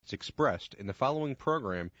opinions expressed in the following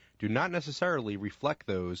program do not necessarily reflect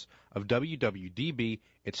those of WWDB,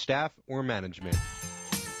 its staff, or management.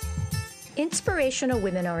 Inspirational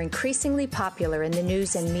women are increasingly popular in the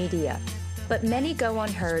news and media, but many go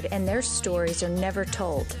unheard and their stories are never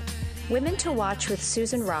told. Women to Watch with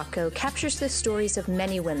Susan Rocco captures the stories of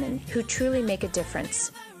many women who truly make a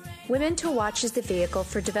difference. Women to Watch is the vehicle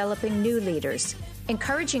for developing new leaders,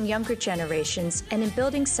 encouraging younger generations, and in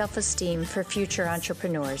building self-esteem for future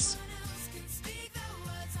entrepreneurs.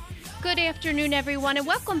 Good afternoon, everyone, and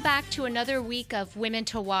welcome back to another week of Women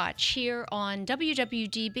to Watch here on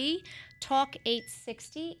WWDB, Talk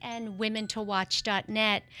 860, and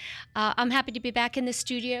WomenToWatch.net. I'm happy to be back in the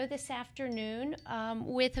studio this afternoon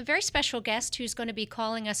with a very special guest who's going to be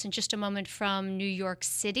calling us in just a moment from New York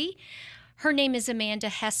City. Her name is Amanda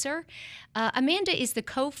Hesser. Amanda is the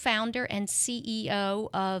co-founder and CEO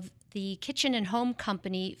of the kitchen and home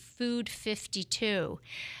company Food 52.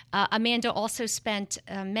 Amanda also spent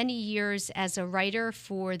many years as a writer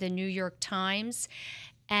for the New York Times,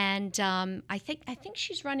 and I think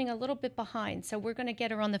she's running a little bit behind, so we're going to get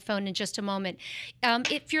her on the phone in just a moment.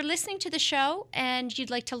 If you're listening to the show and you'd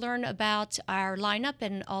like to learn about our lineup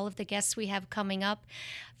and all of the guests we have coming up,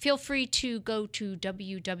 feel free to go to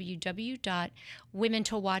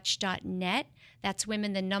www.womentowatch.net. That's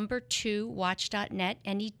women, the number 2, watch.net,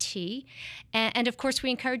 N-E-T. And of course, we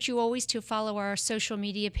encourage you always to follow our social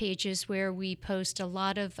media pages where we post a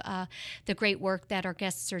lot of the great work that our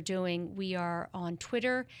guests are doing. We are on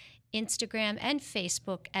Twitter, Instagram, and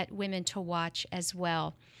Facebook at Women to Watch as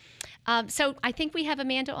well. So I think we have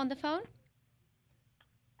Amanda on the phone.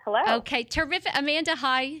 Hello. Okay, terrific. Amanda,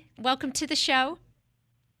 hi. Welcome to the show.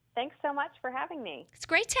 Thanks so much for having me. It's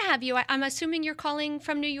great to have you. I'm assuming you're calling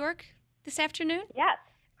from New York this afternoon? Yes.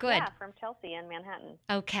 Good. Yeah, from Chelsea in Manhattan.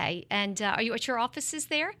 Okay. And are you at your offices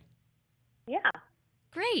there? Yeah.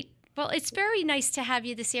 Great. Well, it's very nice to have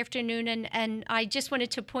you this afternoon, and I just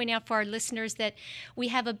wanted to point out for our listeners that we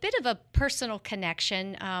have a bit of a personal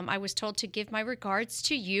connection. I was told to give my regards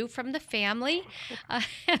to you from the family.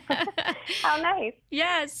 How nice.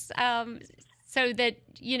 Yes. So that,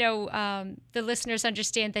 the listeners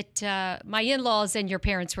understand that my in-laws and your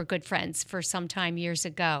parents were good friends for some time years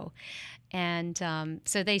ago. And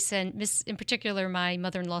so they send, in particular, my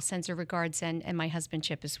mother-in-law sends her regards and my husband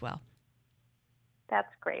Chip as well. That's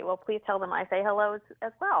great. Well, please tell them I say hello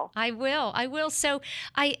as well. I will. So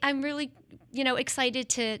I'm really, excited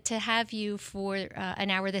to have you for an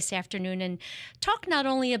hour this afternoon and talk not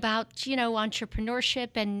only about,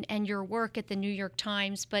 entrepreneurship and your work at the New York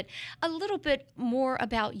Times, but a little bit more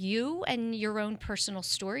about you and your own personal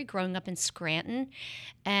story growing up in Scranton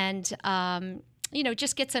and,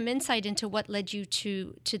 just get some insight into what led you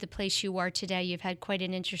to the place you are today. You've had quite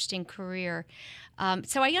an interesting career.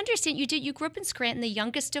 So I understand you grew up in Scranton, the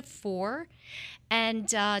youngest of 4, and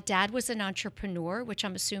Dad was an entrepreneur, which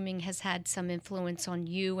I'm assuming has had some influence on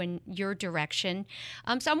you and your direction.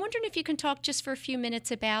 So I'm wondering if you can talk just for a few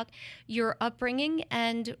minutes about your upbringing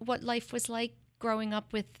and what life was like growing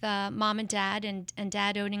up with Mom and Dad and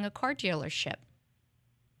Dad owning a car dealership.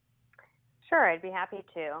 Sure, I'd be happy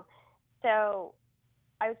to. So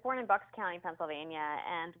I was born in Bucks County, Pennsylvania,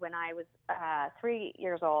 and when I was 3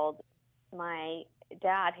 years old, my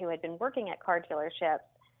dad, who had been working at car dealerships,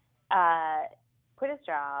 quit his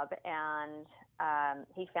job, and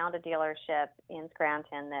he found a dealership in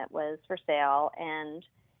Scranton that was for sale, and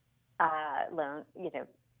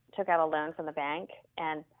took out a loan from the bank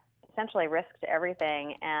and essentially risked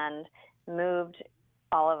everything and moved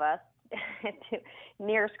all of us to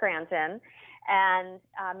near Scranton and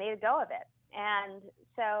made a go of it. And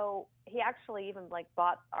so he actually even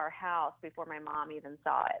bought our house before my mom even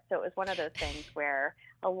saw it. So it was one of those things where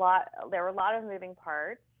there were a lot of moving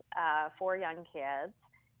parts, 4 young kids,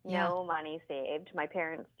 no money saved. My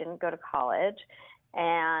parents didn't go to college.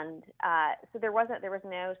 And so there was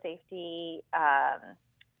no safety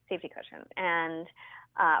cushion and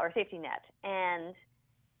or safety net. And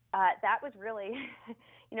that was really,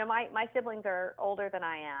 my siblings are older than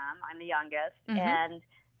I am. I'm the youngest. Mm-hmm. And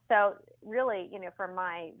so really, from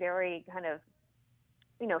my very kind of,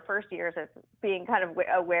 first years of being kind of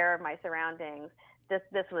aware of my surroundings, this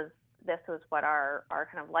was what our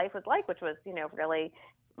kind of life was like, which was, really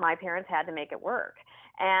my parents had to make it work.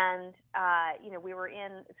 And, we were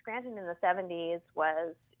in Scranton in the 70s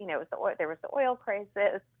was, there was the oil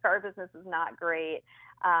crisis, car business was not great.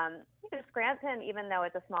 Scranton, even though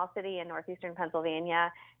it's a small city in northeastern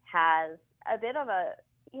Pennsylvania, has a bit of a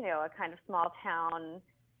kind of small town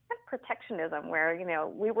protectionism where,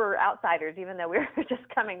 we were outsiders, even though we were just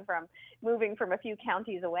moving from a few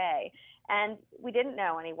counties away, and we didn't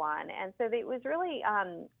know anyone. And so it was really,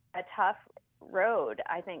 a tough road,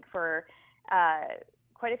 I think, for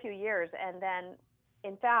quite a few years. And then,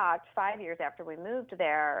 in fact, 5 years after we moved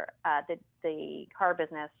there, the car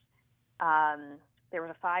business, there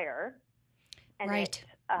was a fire, and right.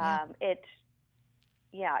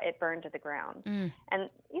 it burned to the ground. Mm. And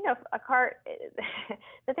a car.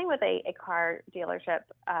 The thing with a car dealership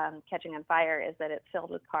catching on fire is that it's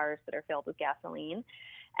filled with cars that are filled with gasoline,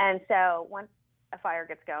 and so once a fire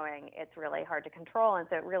gets going, it's really hard to control. And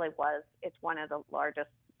so it's one of the largest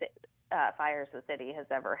fires the city has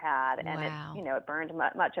ever had, and Wow. it burned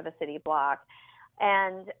much of a city block.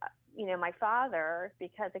 And my father,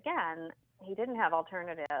 because again, he didn't have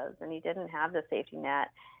alternatives and he didn't have the safety net.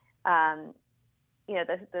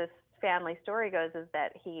 This family story goes is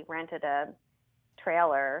that he rented a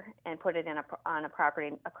trailer and put it on a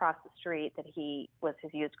property across the street that was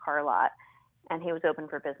his used car lot, and he was open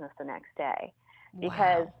for business the next day,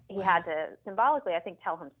 because he had to symbolically, I think,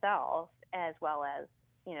 tell himself as well as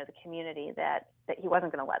the community that he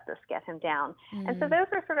wasn't going to let this get him down. Mm. And so those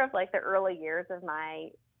were sort of like the early years of my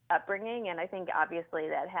upbringing, and I think obviously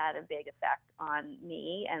that had a big effect on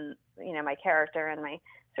me and my character and my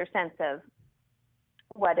sort of sense of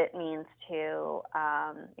what it means to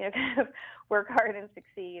kind of work hard and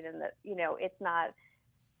succeed, and that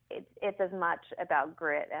it's as much about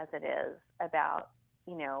grit as it is about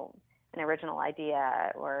an original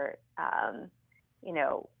idea or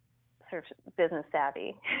sort of business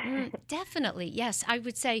savvy. Definitely, yes. I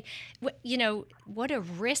would say, what a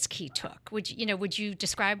risk he took. Would you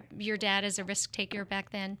describe your dad as a risk taker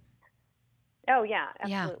back then? Oh yeah,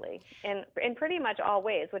 absolutely. Yeah. In pretty much all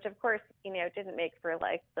ways, which of course, didn't make for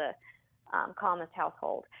like the calmest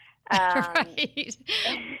household. Right.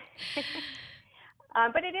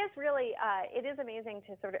 But it is really, it is amazing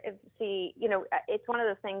to sort of see, it's one of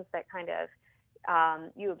those things that kind of,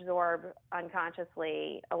 you absorb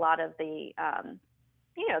unconsciously a lot of the,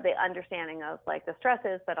 the understanding of like the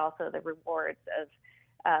stresses, but also the rewards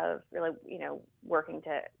of really, working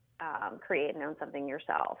to create and own something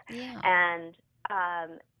yourself. Yeah. And,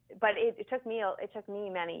 but it took me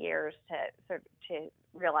many years to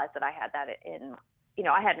realize that I had that in,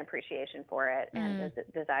 I had an appreciation for it and a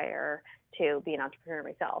desire to be an entrepreneur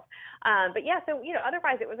myself. But yeah, so,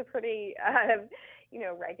 otherwise it was a pretty,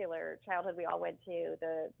 regular childhood. We all went to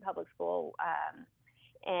the public school,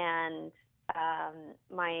 and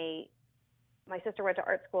my sister went to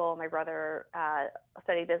art school. My brother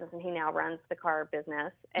studied business, and he now runs the car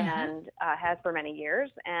business and has for many years.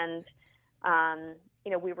 And,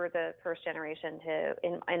 we were the first generation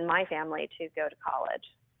in my family to go to college.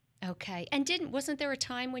 Okay. And wasn't there a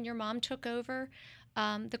time when your mom took over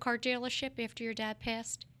the car dealership after your dad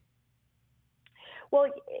passed? Well,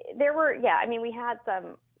 there were, we had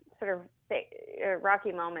some sort of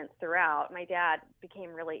rocky moments throughout. My dad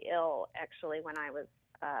became really ill, actually, when I was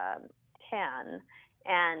 10,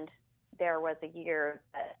 and there was a year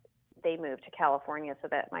that they moved to California so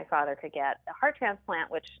that my father could get a heart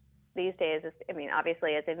transplant, which these days is,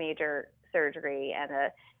 obviously it's a major surgery and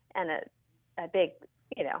a big,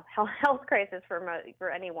 health crisis for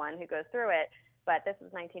anyone who goes through it. But this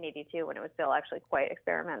was 1982 when it was still actually quite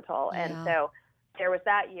experimental. Yeah. And so there was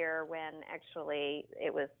that year when actually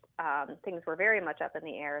it was, things were very much up in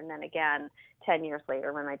the air. And then again, 10 years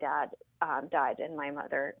later when my dad died and my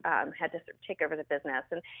mother had to sort of take over the business.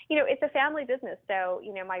 And, it's a family business. So,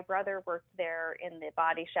 my brother worked there in the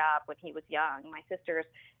body shop when he was young. My sisters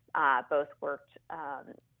both worked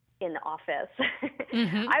in the office.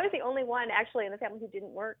 Mm-hmm. I was the only one actually in the family who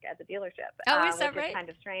didn't work at the dealership. Oh, is that which right? Is kind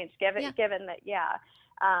of strange given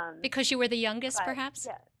that, because you were the youngest, perhaps?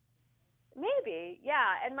 Yeah. Maybe,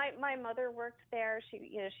 yeah. And my mother worked there.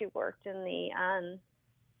 She worked in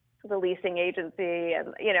the leasing agency,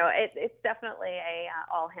 and it's definitely a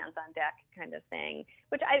all hands on deck kind of thing,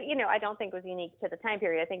 which I don't think was unique to the time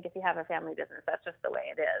period. I think if you have a family business, that's just the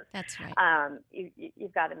way it is. That's right.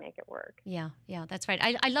 You've got to make it work. Yeah, that's right.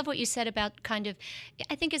 I love what you said about kind of,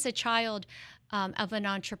 I think as a child of an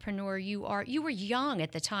entrepreneur, you were young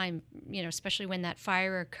at the time, especially when that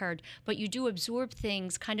fire occurred, but you do absorb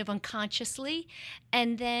things kind of unconsciously,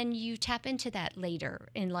 and then you tap into that later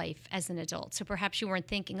in life as an adult. So perhaps you weren't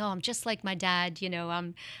thinking, oh, I'm just like my dad,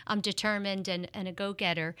 I'm determined and a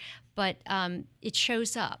go-getter, but it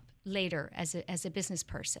shows up later as a business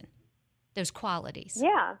person, those qualities.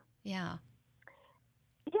 Yeah. Yeah.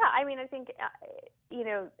 Yeah, I think,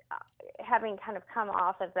 having kind of come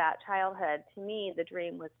off of that childhood, to me, the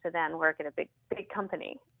dream was to then work at a big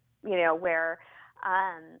company, where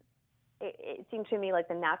it seemed to me like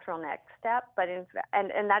the natural next step. But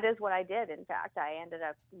and that is what I did. In fact, I ended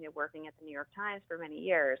up working at the New York Times for many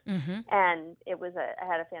years, and I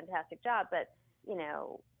had a fantastic job. But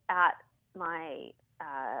at my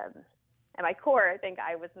core, I think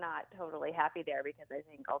I was not totally happy there, because I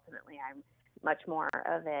think ultimately I'm much more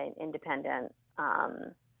of an independent,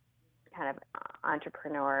 kind of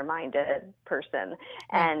entrepreneur-minded person.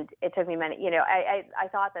 And it took me many, I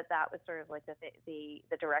thought that was sort of like the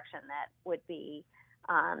direction that would be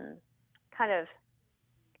kind of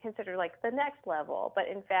considered like the next level. But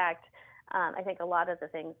in fact, I think a lot of the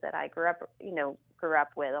things that I grew up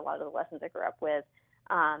with, a lot of the lessons I grew up with,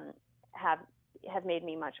 have made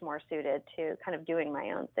me much more suited to kind of doing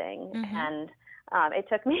my own thing. And it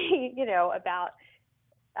took me, about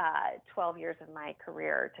 12 years of my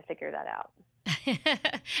career to figure that out.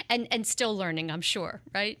 and still learning, I'm sure,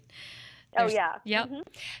 right? Yeah. Yep.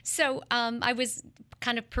 So I was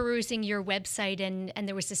kind of perusing your website, and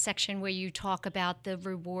there was a section where you talk about the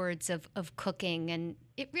rewards of cooking, and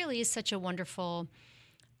it really is such a wonderful,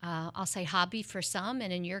 I'll say, hobby for some,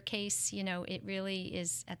 and in your case, it really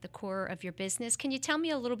is at the core of your business. Can you tell me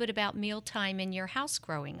a little bit about mealtime in your house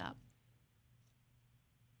growing up?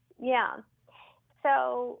 Yeah.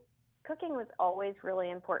 So cooking was always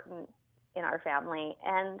really important in our family,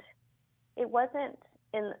 and it wasn't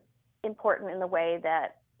important in the way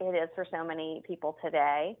that it is for so many people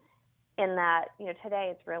today, in that,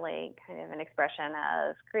 today it's really kind of an expression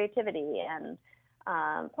of creativity and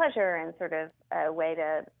pleasure, and sort of a way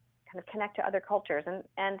to kind of connect to other cultures.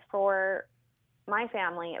 And for my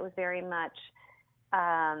family, it was very much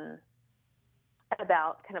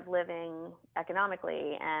about kind of living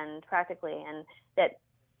economically and practically, and that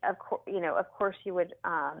of course you would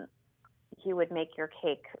make your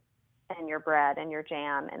cake and your bread and your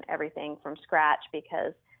jam and everything from scratch,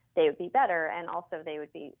 because they would be better, and also they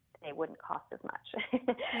wouldn't cost as much.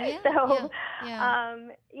 So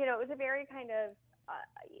it was a very kind of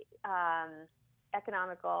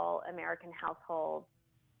economical American household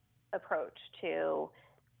approach to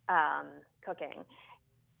cooking.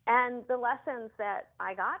 And the lessons that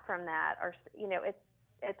I got from that are,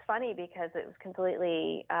 it's funny because it was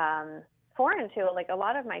completely foreign to like a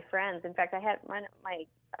lot of my friends. In fact, I had my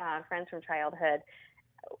friends from childhood.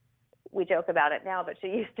 We joke about it now, but she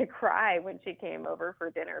used to cry when she came over for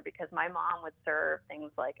dinner, because my mom would serve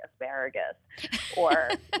things like asparagus, or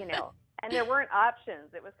and there weren't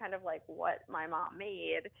options. It was kind of like what my mom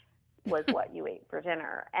made was what you ate for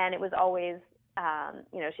dinner, and it was always.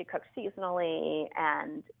 She cooked seasonally,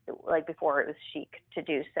 and like before it was chic to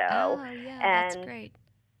do so. Oh, yeah, and, that's great.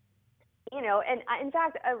 And in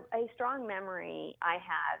fact, a strong memory I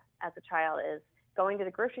had as a child is going to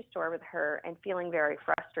the grocery store with her and feeling very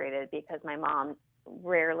frustrated because my mom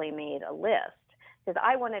rarely made a list. Because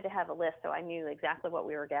I wanted to have a list so I knew exactly what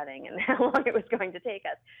we were getting and how long it was going to take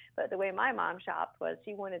us. But the way my mom shopped was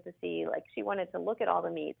she wanted to look at all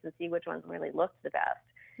the meats and see which ones really looked the best.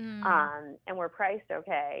 And were priced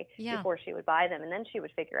okay before she would buy them, and then she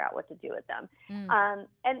would figure out what to do with them.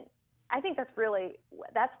 And I think that's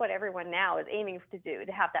what everyone now is aiming to do,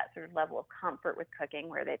 to have that sort of level of comfort with cooking,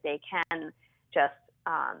 where they can just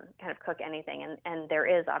kind of cook anything. And there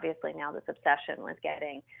is obviously now this obsession with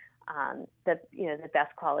getting the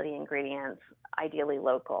best quality ingredients, ideally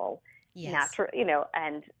local. Yes. Natural,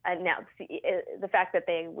 and now the fact that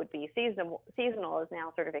they would be seasonal is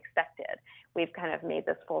now sort of expected. We've kind of made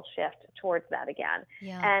this full shift towards that again.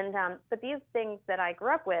 Yeah. And but these things that I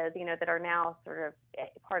grew up with, that are now sort of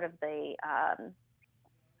part of the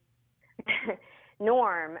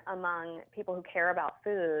norm among people who care about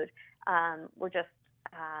food,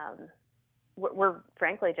 were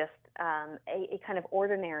frankly just a kind of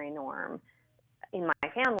ordinary norm in my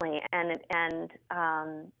family, and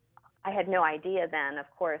I had no idea then, of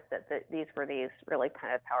course, that these were these really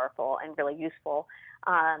kind of powerful and really useful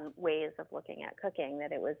ways of looking at cooking,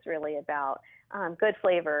 that it was really about good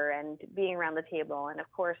flavor and being around the table. And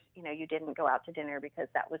of course, you didn't go out to dinner because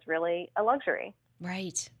that was really a luxury.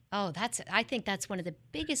 Right. Oh, I think that's one of the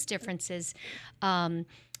biggest differences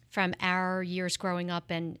from our years growing up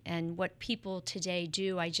and what people today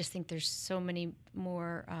do. I just think there's so many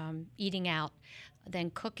more eating out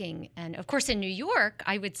than cooking. And of course, in New York,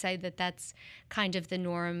 I would say that that's kind of the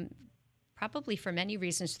norm, probably for many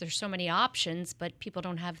reasons. There's so many options, but people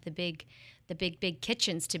don't have the big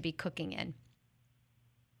kitchens to be cooking in.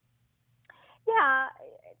 Yeah,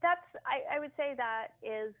 I would say that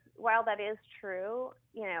is, while that is true,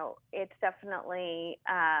 it's definitely,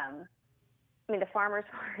 the farmers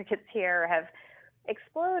markets here have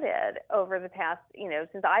exploded over the past,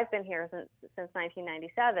 since I've been here since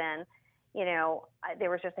 1997. there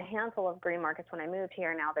was just a handful of green markets when I moved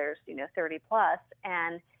here. Now there's 30 plus,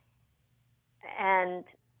 and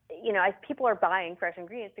people are buying fresh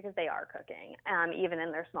ingredients because they are cooking, even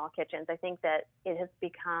in their small kitchens. I think that it has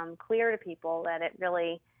become clear to people that it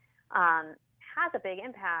really has a big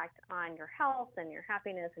impact on your health and your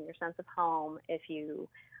happiness and your sense of home if you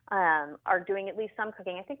are doing at least some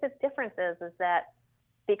cooking. I think the difference is that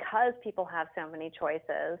because people have so many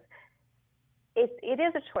choices, it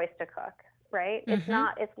is a choice to cook, right?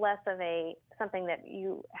 Mm-hmm. It's less of something that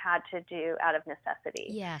you had to do out of necessity.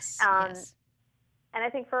 Yes, yes. And I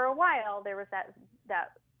think for a while there was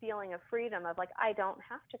that feeling of freedom of like, I don't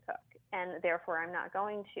have to cook, and therefore I'm not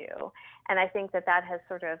going to. And I think that has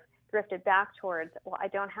sort of drifted back towards, well, I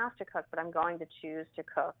don't have to cook, but I'm going to choose to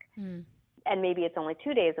cook. Mm. And maybe it's only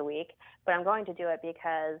 2 days a week, but I'm going to do it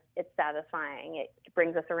because it's satisfying. It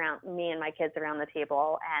brings me and my kids around the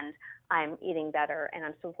table, and I'm eating better, and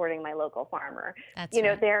I'm supporting my local farmer. That's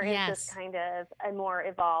right. There is Yes. this kind of a more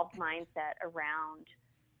evolved mindset around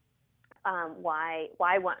why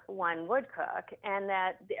one would cook, and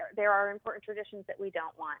that there are important traditions that we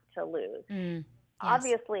don't want to lose. Yes.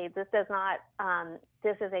 Obviously, this does not.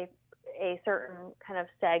 This is a certain kind of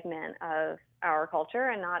segment of our culture,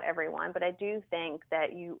 and not everyone. But I do think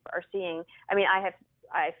that you are seeing. I mean,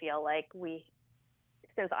 I feel like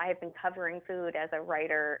since I have been covering food as a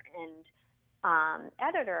writer and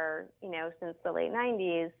editor, since the late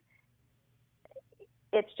 '90s.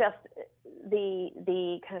 It's just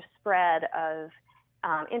the kind of spread of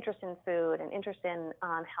interest in food and interest in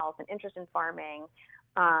health and interest in farming,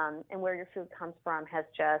 and where your food comes from has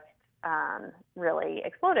just really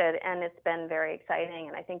exploded, and it's been very exciting.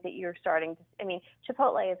 And I think that you're starting to. I mean,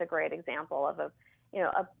 Chipotle is a great example of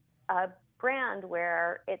a brand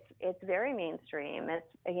where it's very mainstream. It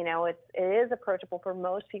is approachable for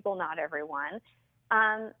most people, not everyone,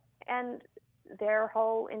 and their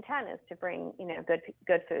whole intent is to bring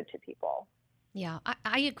good food to people. Yeah,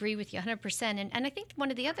 I agree with you 100%. And I think one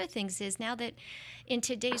of the other things is now that in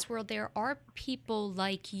today's world there are people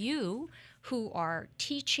like you who are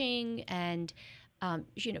teaching and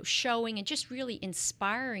showing and just really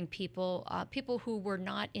inspiring people. People who were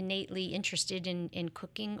not innately interested in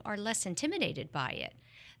cooking are less intimidated by it.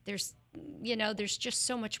 There's just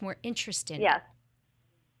so much more interest in it. Yes,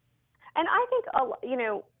 and I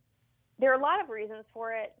think there are a lot of reasons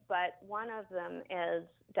for it, but one of them is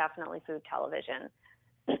definitely food television.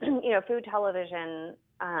 Food television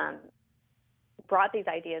brought these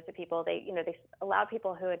ideas to people. They allowed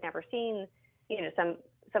people who had never seen, some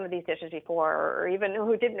of these dishes before, or even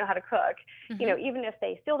who didn't know how to cook. Mm-hmm. Even if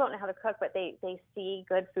they still don't know how to cook, but they see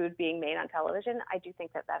good food being made on television. I do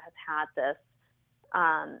think that has had this,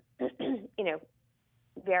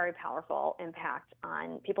 very powerful impact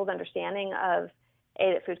on people's understanding of.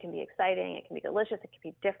 That food can be exciting, it can be delicious, it can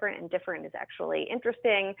be different, and different is actually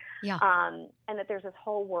interesting. Yeah. And that there's this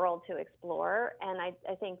whole world to explore. And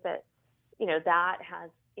I think that, that has,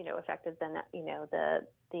 affected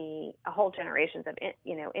the whole generations of,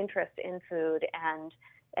 interest in food, and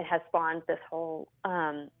it has spawned this whole,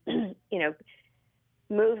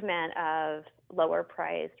 movement of lower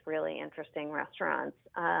priced, really interesting restaurants.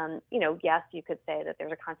 Yes, you could say that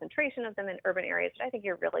there's a concentration of them in urban areas, but I think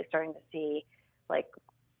you're really starting to see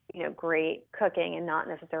great cooking and not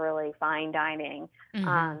necessarily fine dining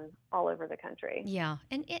all over the country. Yeah,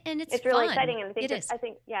 and it's really fun. exciting, and I think it is.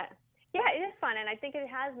 It is fun, and I think it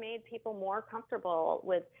has made people more comfortable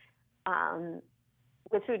with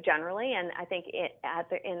food generally, and I think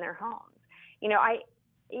in their homes. I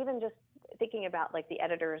even just thinking about the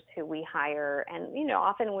editors who we hire, and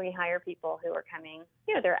often we hire people who are coming,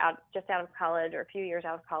 they're just out of college or a few years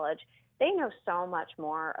out of college. They know so much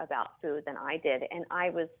more about food than I did. And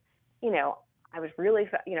I was really,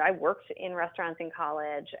 I worked in restaurants in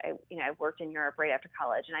college. I worked in Europe right after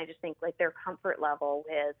college. And I just think their comfort level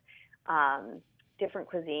with different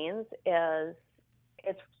cuisines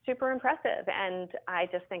it's super impressive. And I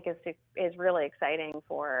just think is really exciting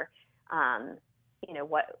for,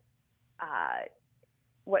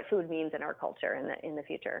 what food means in our culture in the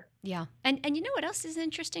future. Yeah. And you know what else is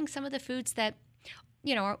interesting? Some of the foods that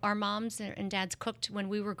our moms and dads cooked when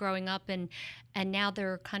we were growing up, and now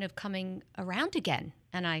they're kind of coming around again.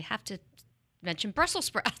 And I have to mention Brussels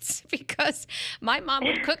sprouts because my mom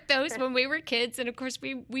would cook those when we were kids, and of course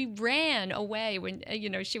we ran away when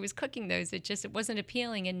she was cooking those. It wasn't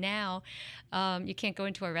appealing, and now you can't go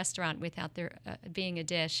into a restaurant without there being a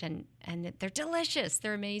dish, and they're delicious.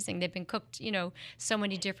 They're amazing. They've been cooked so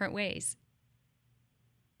many different ways.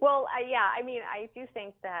 Well, I do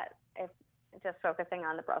think that if just focusing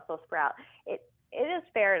on the Brussels sprout, it is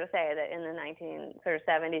fair to say that in the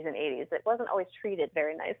 1970s and 80s, it wasn't always treated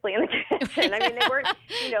very nicely in the kitchen. I mean, they weren't,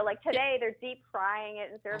 like today, they're deep frying it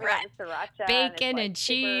and serving it with sriracha. Bacon and and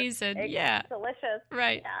cheese and it's delicious.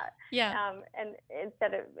 Right. Yeah. And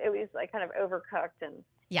instead of, it was like kind of overcooked and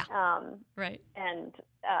right. And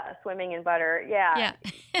swimming in butter. Yeah.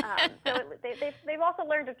 So they've also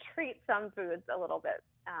learned to treat some foods a little bit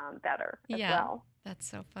better as well. That's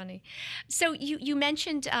so funny. So you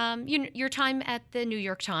mentioned your time at the New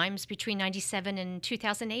York Times between 97 and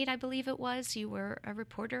 2008, I believe it was. You were a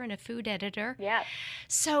reporter and a food editor. Yes.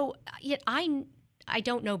 So I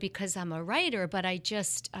don't know because I'm a writer, but I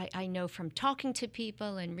know from talking to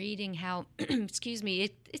people and reading how, excuse me,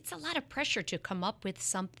 it's a lot of pressure to come up with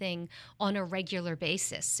something on a regular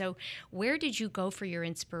basis. So where did you go for your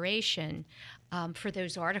inspiration for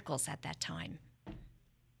those articles at that time?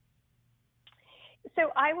 So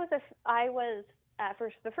I was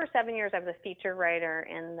for the first 7 years, I was a feature writer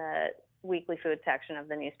in the weekly food section of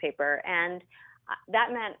the newspaper, and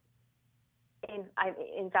that meant,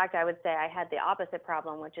 in fact, I would say I had the opposite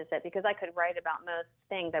problem, which is that because I could write about most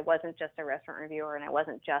things, I wasn't just a restaurant reviewer, and I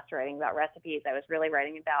wasn't just writing about recipes. I was really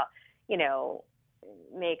writing about,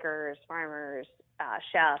 makers, farmers,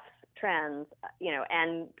 chefs, trends,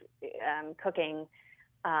 and cooking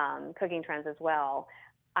trends as well.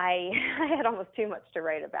 I had almost too much to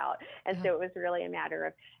write about, and so it was really a matter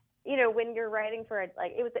of, when you're writing for it's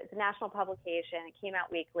a national publication, it came out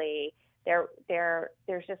weekly. There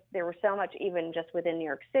was so much even just within New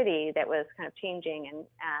York City that was kind of changing and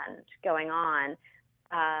going on.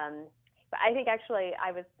 But I think actually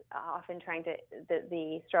I was often trying to,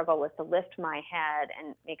 the struggle was to lift my head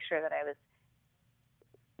and make sure that I was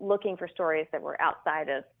looking for stories that were outside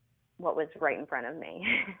of what was right in front of me.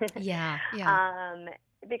 Yeah.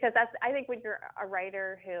 Because I think when you're a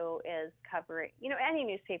writer who is covering, any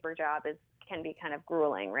newspaper job can be kind of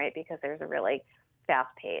grueling, right? Because there's a really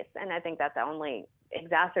fast pace. And I think that's only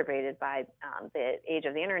exacerbated by the age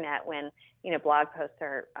of the internet when, blog posts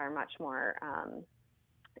are much more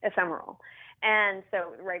ephemeral. And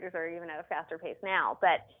so writers are even at a faster pace now.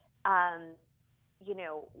 But,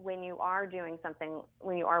 when you are doing something,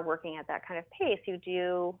 when you are working at that kind of pace, you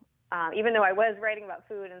do, even though I was writing about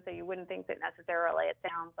food, and so you wouldn't think that necessarily it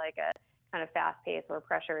sounds like a kind of fast paced or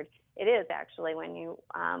pressured. It is actually when you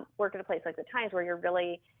work at a place like the Times where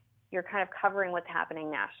you're kind of covering what's happening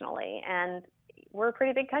nationally. And we're a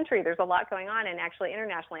pretty big country. There's a lot going on. And actually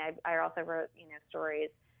internationally, I also wrote, stories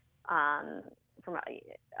from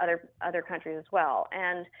other countries as well.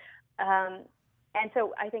 And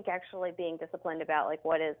so I think actually being disciplined about like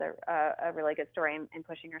what is a really good story and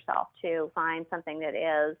pushing yourself to find something that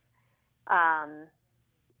is,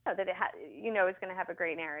 that it is going to have a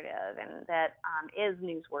great narrative and that is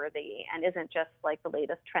newsworthy and isn't just like the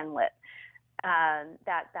latest trendlet.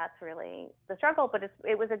 That's really the struggle, but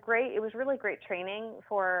it was really great training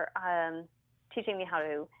for teaching me how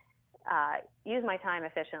to use my time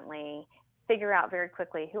efficiently, figure out very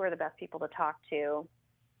quickly who are the best people to talk to,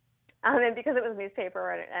 and because it was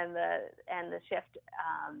newspaper and the shift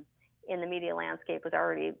in the media landscape was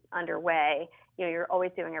already underway. You're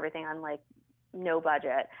always doing everything on like no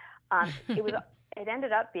budget. It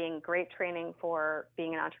ended up being great training for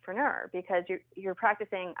being an entrepreneur because you're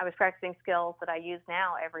practicing. I was practicing skills that I use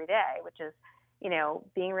now every day, which is,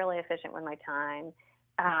 being really efficient with my time,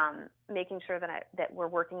 making sure that we're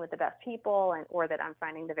working with the best people or that I'm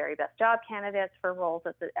finding the very best job candidates for roles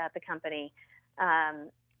at the company, and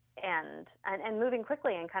moving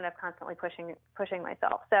quickly and kind of constantly pushing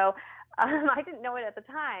myself. So I didn't know it at the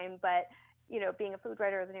time, but being a food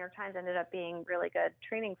writer at the New York Times ended up being really good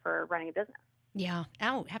training for running a business. Yeah.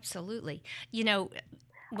 Oh, absolutely.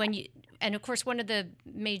 And of course, one of the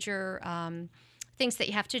major things that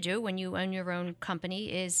you have to do when you own your own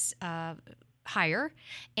company is hire.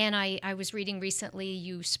 And I was reading recently,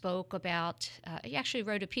 you spoke about, you actually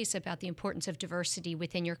wrote a piece about the importance of diversity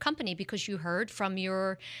within your company because you heard from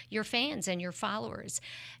your fans and your followers.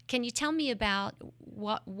 Can you tell me about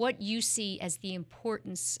what you see as the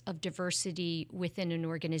importance of diversity within an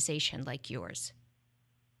organization like yours?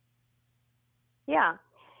 Yeah.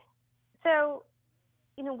 So,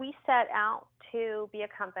 we set out to be a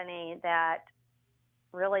company that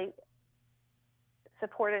really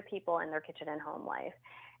supported people in their kitchen and home life.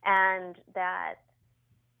 And that,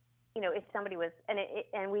 if somebody was,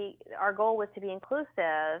 our goal was to be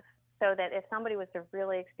inclusive so that if somebody was a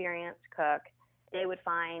really experienced cook, they would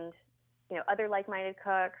find, other like-minded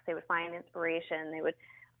cooks, they would find inspiration, they would,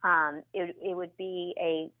 it would be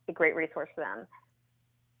a great resource for them.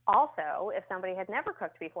 also, if somebody had never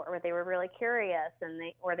cooked before, or they were really curious, and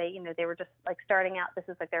they were just like starting out, this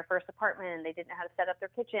is like their first apartment, and they didn't know how to set up their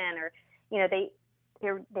kitchen, or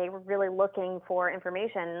they were really looking for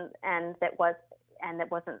information, and that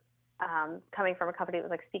wasn't coming from a company that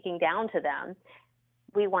was like speaking down to them.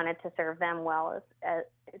 We wanted to serve them well as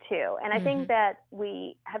too, and I think that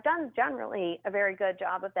we have done generally a very good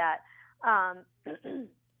job of that.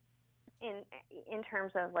 In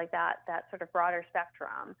terms of like that sort of broader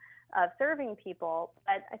spectrum of serving people.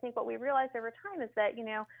 But I think what we realized over time is that,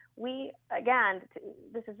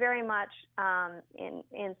 this is very much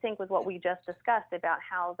in sync with what we just discussed about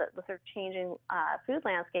how the sort of changing food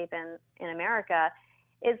landscape in America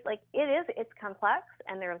is like, it's complex,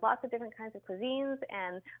 and there are lots of different kinds of cuisines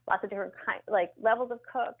and lots of different levels of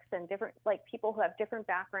cooks and different people who have different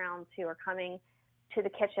backgrounds who are coming to the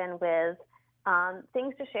kitchen with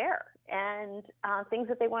things to share and things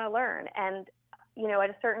that they want to learn. And, at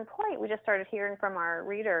a certain point, we just started hearing from our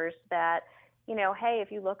readers that, hey,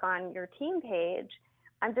 if you look on your team page,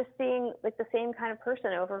 I'm just seeing like the same kind of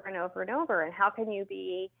person over and over and over. And how can you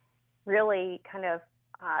be really kind of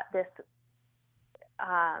this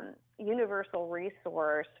universal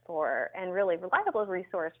resource and really reliable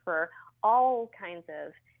resource for all kinds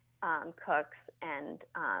of cooks and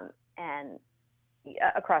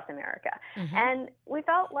across America. And we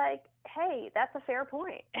felt like, hey, that's a fair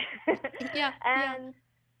point. And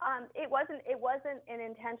it wasn't an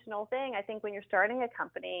intentional thing. I think when you're starting a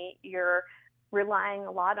company, you're relying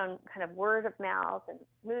a lot on kind of word of mouth and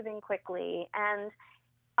moving quickly. And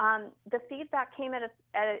the feedback came at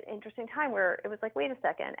an interesting time where it was like, wait a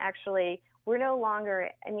second, actually, we're no longer,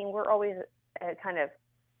 we're always kind of,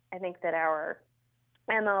 I think that our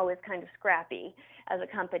MO is kind of scrappy as a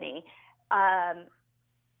company.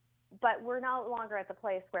 But we're no longer at the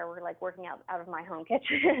place where we're like working out of my home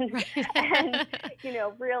kitchen and,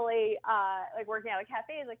 really like working out of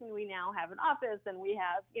cafes. Like we now have an office, and we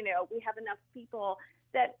have enough people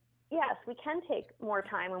that, yes, we can take more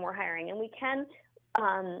time when we're hiring, and we can,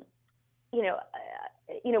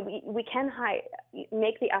 we can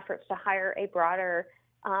make the efforts to hire a broader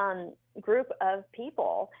group of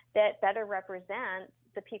people that better represent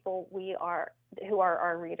the people who are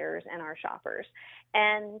our readers and our shoppers.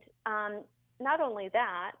 And not only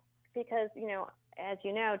that, because, as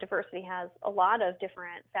you know, diversity has a lot of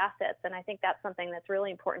different facets. And I think that's something that's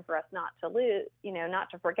really important for us not to lose, not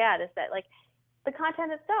to forget, is that like the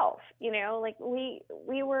content itself, it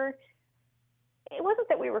wasn't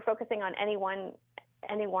that we were focusing on any one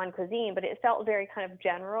cuisine, but it felt very kind of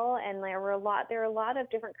general. And there are a lot of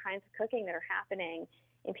different kinds of cooking that are happening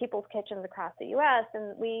in people's kitchens across the U.S.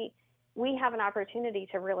 And we have an opportunity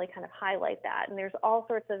to really kind of highlight that. And there's all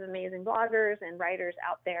sorts of amazing bloggers and writers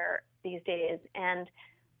out there these days. And,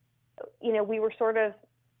 we were sort of,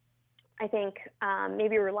 I think,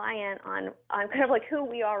 maybe reliant on kind of like who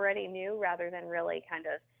we already knew, rather than really kind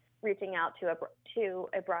of reaching out to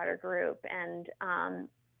a broader group and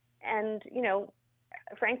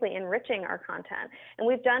frankly, enriching our content. And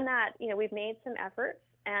we've done that. We've made some efforts,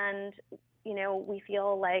 and we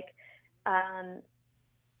feel like,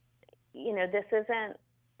 this isn't,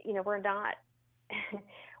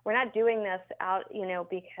 we're not doing this out,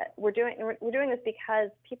 because we're doing this because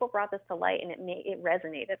people brought this to light, and it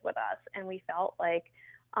resonated with us, and we felt like,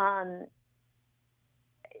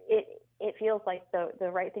 it feels like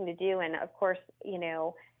the right thing to do. And of course,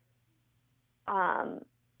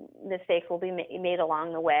 mistakes will be made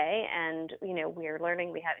along the way, and we're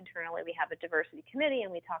learning. We have a diversity committee,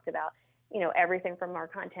 and we talked about everything from our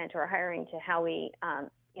content to our hiring to how we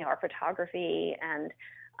our photography, and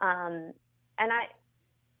I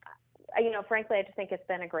frankly, I just think it's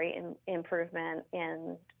been a great improvement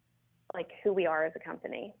in like who we are as a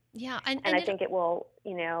company. Yeah, and I think it will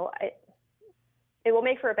it will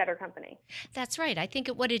make for a better company. That's right. I think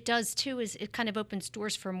what it does too is it kind of opens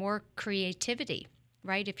doors for more creativity,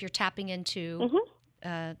 right? If you're tapping into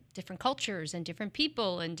different cultures and different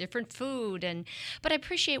people and different food, but I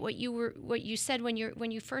appreciate what you said when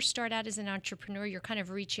you first start out as an entrepreneur, you're kind of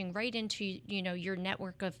reaching right into your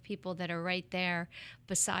network of people that are right there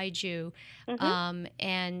beside you,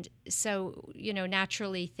 and so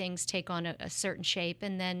naturally things take on a certain shape,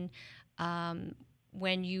 and then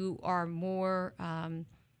when you are more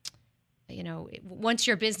once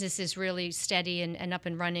your business is really steady and up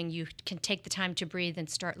and running, you can take the time to breathe and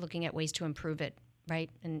start looking at ways to improve it, right?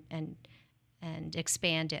 And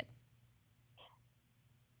expand it.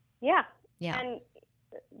 Yeah. Yeah. And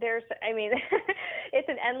it's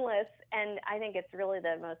an endless, and I think it's really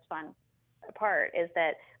the most fun part is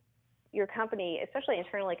that your company, especially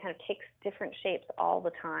internally, kind of takes different shapes all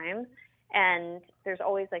the time. And there's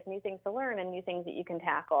always like new things to learn and new things that you can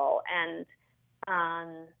tackle. And,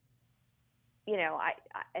 you know,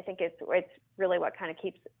 I think it's really what kind of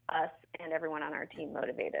keeps us and everyone on our team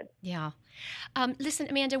motivated. Yeah. Listen,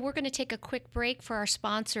 Amanda, we're going to take a quick break for our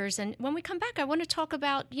sponsors. And when we come back, I want to talk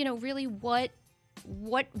about, you know, really what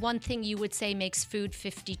one thing you would say makes Food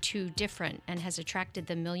 52 different and has attracted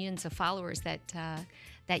the millions of followers that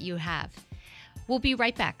you have. We'll be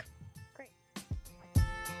right back. Great.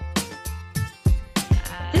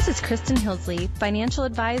 This is Kristen Hillsley, financial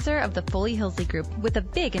advisor of the Foley Hillsley Group, with a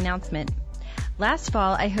big announcement. Last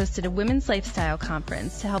fall, I hosted a women's lifestyle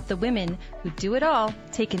conference to help the women who do it all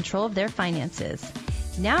take control of their finances.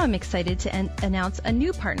 Now I'm excited to announce a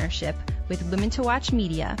new partnership with Women to Watch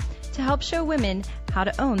Media to help show women how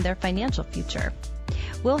to own their financial future.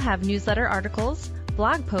 We'll have newsletter articles,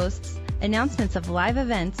 blog posts, announcements of live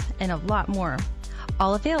events, and a lot more.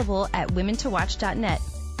 All available at womentowatch.net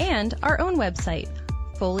and our own website,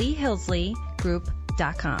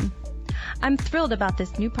 FoleyHillsleyGroup.com. I'm thrilled about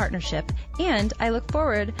this new partnership, and I look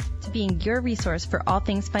forward to being your resource for all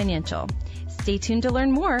things financial. Stay tuned to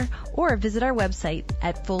learn more or visit our website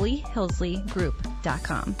at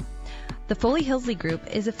FoleyHillsleyGroup.com. The Foley Hillsley Group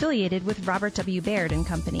is affiliated with Robert W. Baird &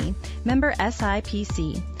 Company, member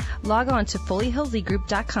SIPC. Log on to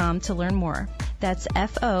FoleyHillsleyGroup.com to learn more. That's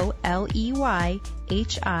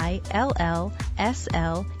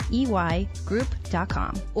FoleyHillsley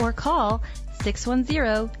Group.com. Or call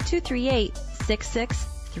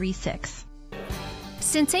 610-238-6636.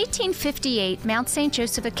 Since 1858, Mount St.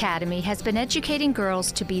 Joseph Academy has been educating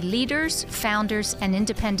girls to be leaders, founders, and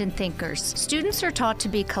independent thinkers. Students are taught to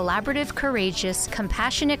be collaborative, courageous,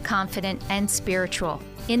 compassionate, confident, and spiritual.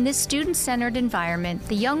 In this student-centered environment,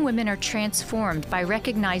 the young women are transformed by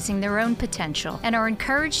recognizing their own potential and are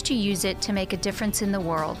encouraged to use it to make a difference in the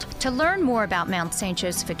world. To learn more about Mount St.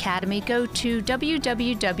 Joseph Academy, go to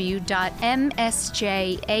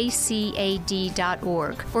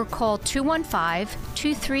www.msjacad.org or call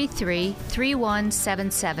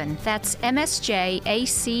 215-233-3177. That's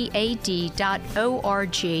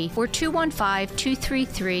msjacad.org or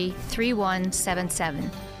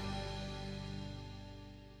 215-233-3177.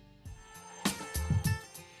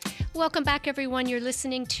 Welcome back, everyone. You're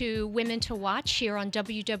listening to Women to Watch here on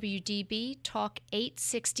WWDB, Talk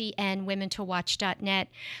 860, and WomenToWatch.net.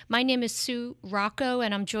 My name is Sue Rocco,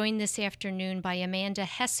 and I'm joined this afternoon by Amanda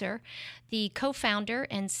Hesser, the co-founder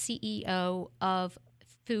and CEO of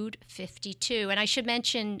Food 52. And I should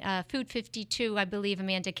mention Food 52, I believe,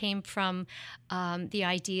 Amanda, came from the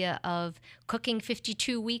idea of cooking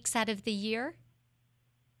 52 weeks out of the year.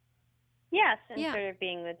 Yes, and sort of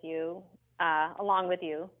being with you. Along with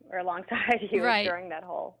you or alongside you during that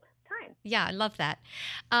whole time. Yeah, I love that.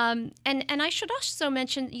 And I should also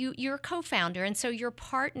mention you're a co-founder, and so your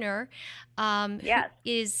partner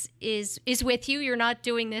is with you. You're not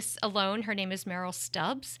doing this alone. Her name is Meryl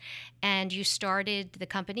Stubbs, and you started the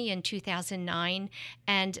company in 2009.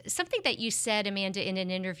 And something that you said, Amanda, in an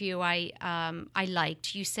interview I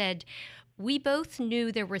liked. You said, "We both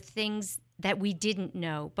knew there were things that we didn't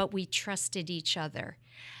know, but we trusted each other."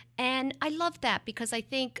 And I love that because I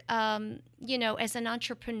think, as an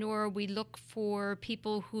entrepreneur, we look for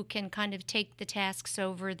people who can kind of take the tasks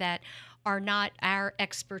over that are not our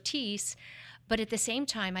expertise. But at the same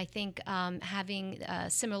time, I think having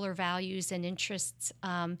similar values and interests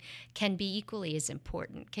can be equally as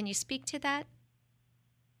important. Can you speak to that?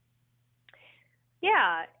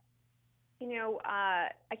 Yeah.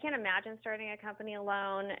 I can't imagine starting a company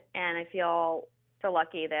alone. And I feel so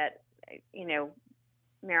lucky that,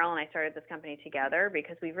 Meryl and I started this company together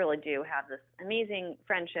because we really do have this amazing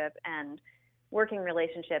friendship and working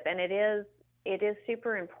relationship. And it is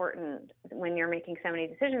super important when you're making so many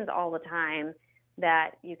decisions all the time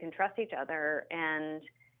that you can trust each other. And,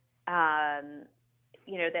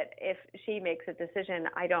 that if she makes a decision,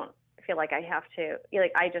 I don't feel like I have to,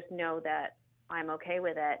 I just know that I'm okay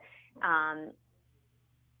with it.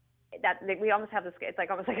 That we almost have this, it's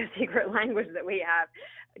like almost like a secret language that we have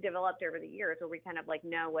developed over the years where we kind of like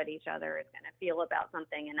know what each other is going to feel about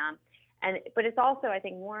something. But it's also, I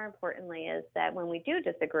think more importantly is that when we do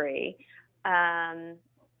disagree, and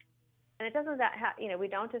it doesn't we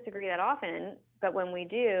don't disagree that often, but when we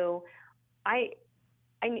do, I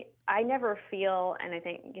never feel, and I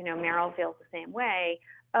think, Meryl feels the same way,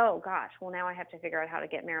 oh gosh, well now I have to figure out how to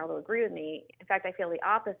get Meryl to agree with me. In fact, I feel the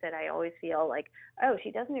opposite. I always feel like, oh,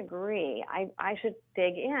 she doesn't agree. I should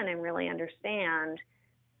dig in and really understand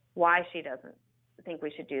why she doesn't think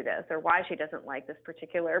we should do this, or why she doesn't like this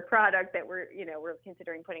particular product that we're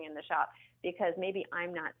considering putting in the shop, because maybe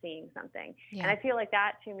I'm not seeing something. Yeah. And I feel like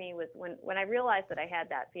that to me was when I realized that I had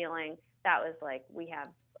that feeling, that was like, we have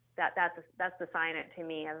that's the sign to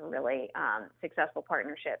me of a really successful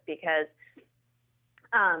partnership, because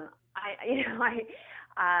I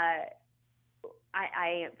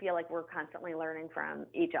feel like we're constantly learning from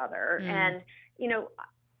each other. And,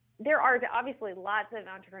 there are obviously lots of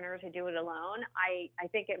entrepreneurs who do it alone. I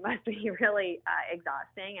think it must be really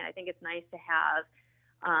exhausting. And I think it's nice to have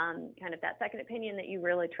kind of that second opinion that you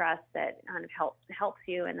really trust, that kind of helps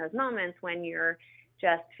you in those moments when you're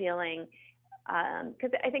just feeling,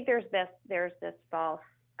 because I think there's this false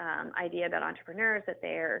idea about entrepreneurs that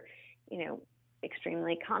they're,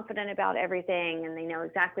 extremely confident about everything, and they know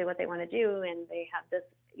exactly what they want to do, and they have this,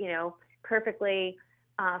 perfectly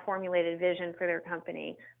formulated vision for their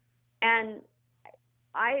company. And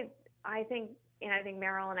I think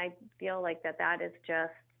Meryl and I feel like that is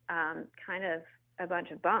just kind of a bunch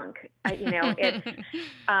of bunk. It's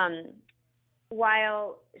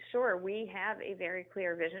while sure we have a very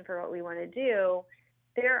clear vision for what we want to do,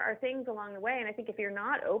 there are things along the way, and I think if you're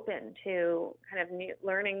not open to kind of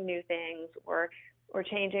learning new things or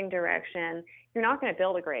changing direction, you're not going to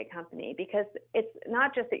build a great company, because it's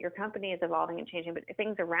not just that your company is evolving and changing, but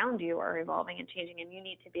things around you are evolving and changing, and you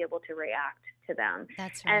need to be able to react to them.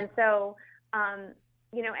 That's right. And so, and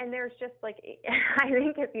there's just like, I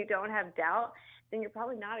think if you don't have doubt, then you're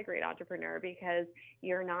probably not a great entrepreneur, because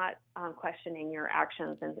you're not questioning your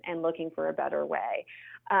actions and looking for a better way.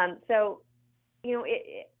 So,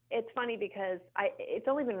 it's funny because it's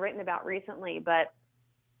only been written about recently, but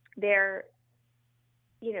there's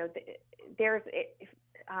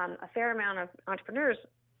a fair amount of entrepreneurs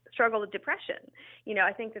struggle with depression.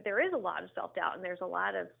 I think that there is a lot of self-doubt, and there's a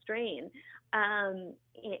lot of strain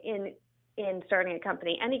in starting a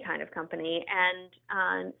company, any kind of company.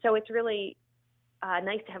 And so it's really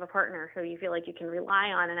nice to have a partner who you feel like you can rely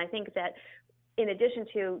on. And I think that in addition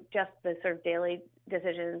to just the sort of daily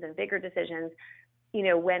decisions and bigger decisions,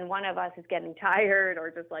 when one of us is getting tired or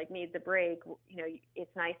just like needs a break,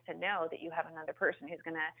 it's nice to know that you have another person who's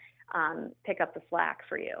going to pick up the slack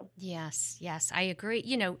for you. Yes, I agree.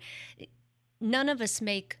 None of us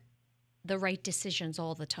make the right decisions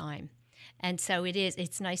all the time. And so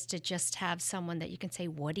it's nice to just have someone that you can say,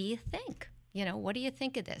 what do you think? What do you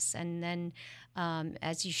think of this? And then,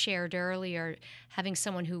 as you shared earlier, having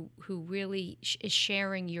someone who really is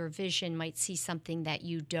sharing your vision might see something that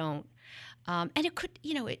you don't. And it could,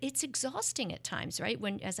 it's exhausting at times, right?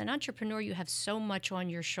 When, as an entrepreneur, you have so much on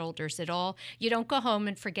your shoulders you don't go home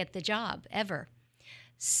and forget the job ever.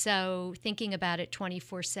 So thinking about it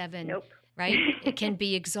 24/7, nope. Right? It can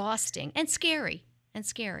be exhausting and scary.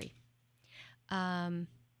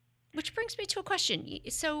 Which brings me to a question.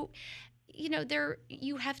 So,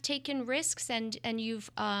 you have taken risks and you've,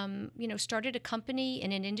 started a company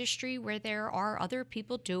in an industry where there are other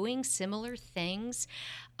people doing similar things.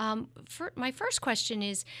 My first question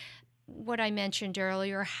is what I mentioned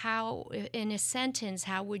earlier. How, in a sentence,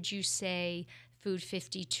 how would you say Food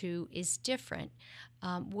 52 is different?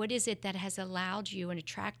 What is it that has allowed you and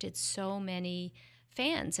attracted so many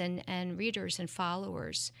fans and readers and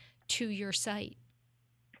followers to your site?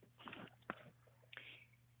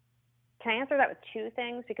 Can I answer that with two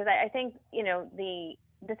things? Because I think,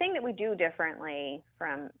 the thing that we do differently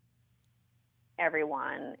from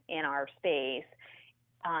everyone in our space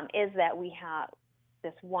is that we've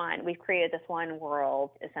created this one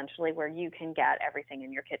world, essentially, where you can get everything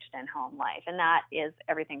in your kitchen and home life. And that is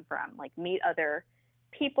everything from like meet other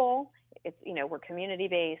people. It's, we're community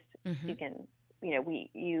based. Mm-hmm. You can,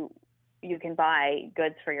 you can buy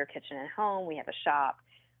goods for your kitchen and home. We have a shop.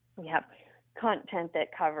 We have content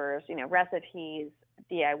that covers, recipes,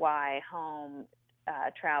 DIY, home,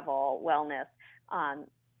 travel, wellness.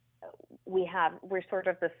 We're sort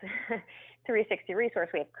of this 360 resource.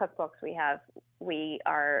 We have cookbooks. We have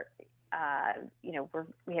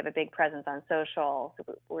a big presence on social. So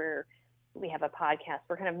we have a podcast.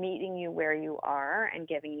 We're kind of meeting you where you are and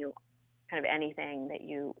giving you kind of anything that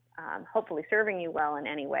you, hopefully serving you well in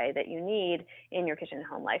any way that you need in your kitchen and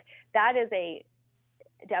home life. That is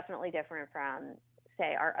definitely different from,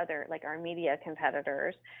 say, our media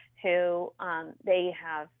competitors who they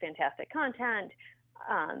have fantastic content,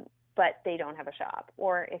 but they don't have a shop.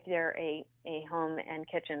 Or if they're a home and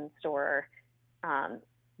kitchen store,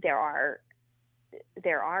 there are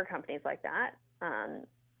companies like that,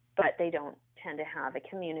 but they don't tend to have a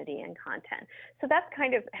community and content. So that's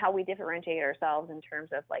kind of how we differentiate ourselves in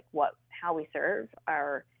terms of like how we serve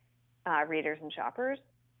our readers and shoppers.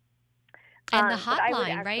 And the But I would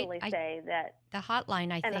hotline, right? actually say that The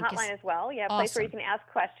hotline, I and think, the hotline is as well. Yeah, a place where you awesome. can ask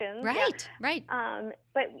questions. Right, Yeah. right.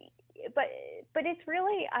 But it's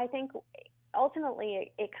really, I think,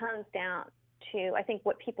 ultimately it comes down to, I think,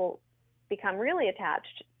 what people become really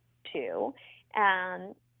attached to,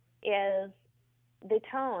 is the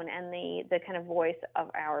tone and the kind of voice of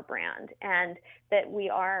our brand, and that we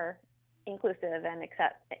are inclusive and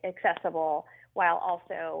accessible, while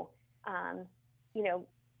also,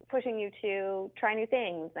 pushing you to try new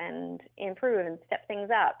things and improve and step things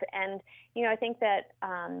up. And I think that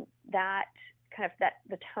that kind of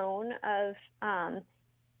the tone of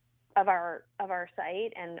our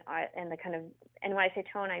site and the kind of, and when I say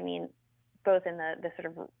tone, I mean both in the sort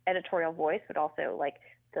of editorial voice, but also like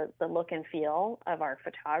the look and feel of our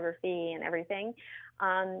photography and everything,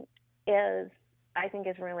 I think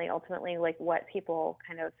is really ultimately like what people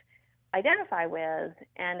kind of identify with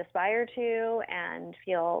and aspire to and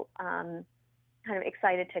feel kind of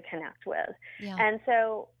excited to connect with. Yeah. And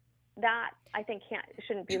so that, I think,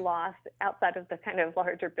 shouldn't be lost outside of the kind of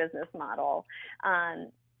larger business model,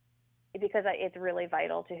 because it's really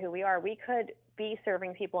vital to who we are. We could be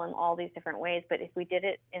serving people in all these different ways, but if we did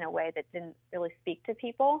it in a way that didn't really speak to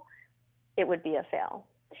people, it would be a fail.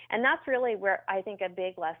 And that's really where I think a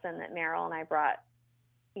big lesson that Meryl and I brought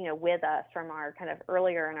with us from our kind of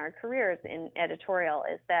earlier in our careers in editorial,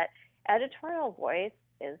 is that editorial voice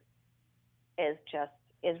is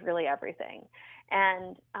really everything.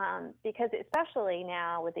 And because especially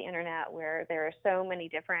now with the internet, where there are so many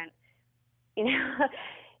different,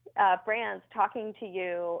 brands talking to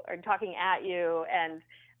you or talking at you and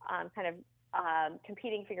kind of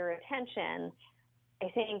competing for your attention, I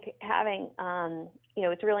think having,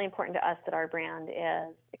 it's really important to us that our brand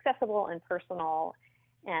is accessible and personal,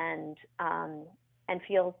 and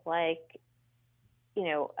feels like,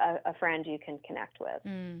 a friend you can connect with.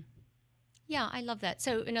 Mm. Yeah, I love that.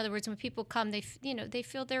 So, in other words, when people come, they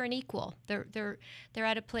feel they're an equal. They're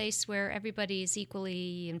at a place where everybody is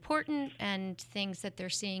equally important, and things that they're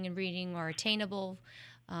seeing and reading are attainable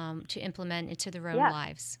to implement into their own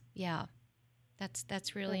lives. Yeah,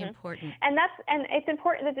 that's really important. And it's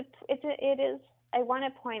important that it is. I want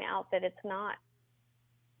to point out that it's not.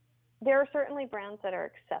 There are certainly brands that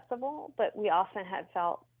are accessible, but we often have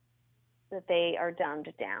felt that they are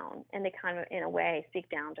dumbed down, and they kind of, in a way, speak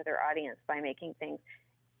down to their audience by making things,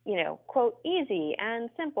 quote, easy and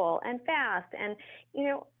simple and fast. And,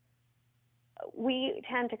 we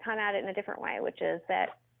tend to come at it in a different way, which is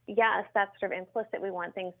that, yes, that's sort of implicit. We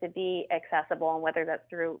want things to be accessible, and whether that's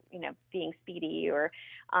through, being speedy or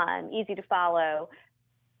easy to follow,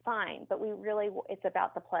 fine. But it's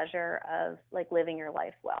about the pleasure of like living your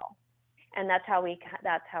life well. And that's how we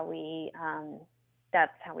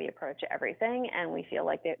approach everything, and we feel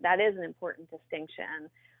like that is an important distinction,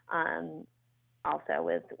 also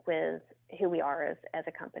with who we are as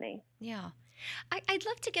a company. Yeah, I'd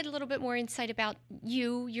love to get a little bit more insight about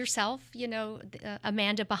yourself.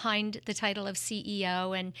 Amanda behind the title of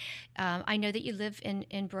CEO, and I know that you live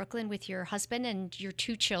in Brooklyn with your husband and your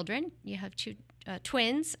two children. You have two.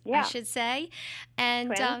 Twins, I should say.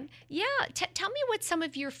 And tell me what some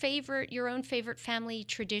of your own favorite family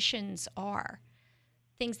traditions are,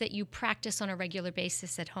 things that you practice on a regular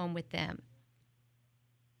basis at home with them.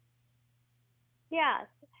 Yes.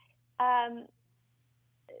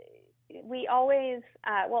 We always,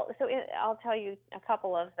 I'll tell you a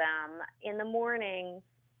couple of them. In the morning,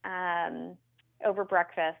 over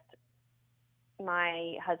breakfast,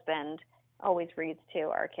 my husband always reads to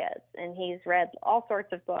our kids, and he's read all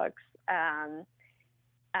sorts of books.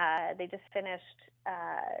 They just finished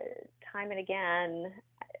Time and Again,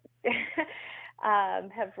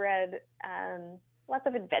 have read lots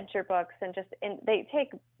of adventure books, and they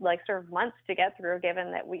take like sort of months to get through,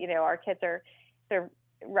 given that our kids are sort of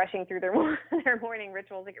rushing through their morning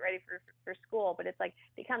rituals to get ready for school. But it's like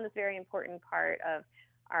become this very important part of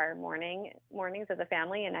our mornings as a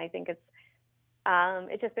family, and I think it's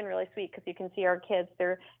just been really sweet, because you can see our kids,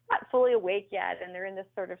 they're not fully awake yet, and they're in this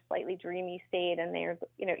sort of slightly dreamy state, and they're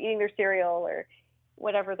eating their cereal or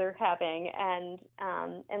whatever they're having, and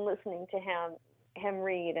listening to him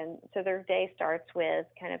read, and so their day starts with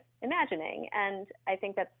kind of imagining. And I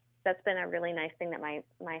think that's been a really nice thing that my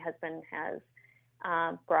husband has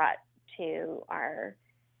brought to our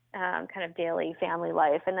kind of daily family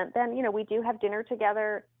life. And then we do have dinner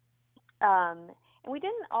together. And we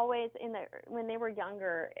didn't always, when they were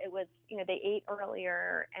younger, it was, they ate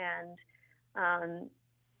earlier, and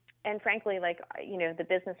frankly, the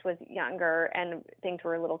business was younger and things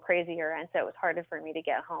were a little crazier, and so it was harder for me to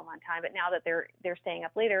get home on time. But now that they're staying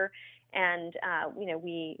up later, and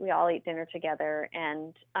we all eat dinner together,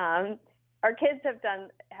 and our kids have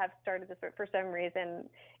started this for some reason.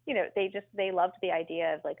 They loved the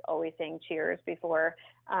idea of like always saying cheers before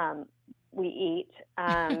we eat,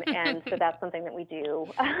 and so that's something that we do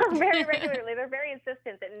very regularly. They're very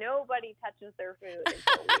insistent that nobody touches their food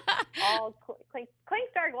until we all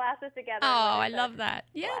clinked our glasses together. Oh, I love that.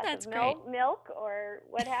 Yeah, that's great. Milk or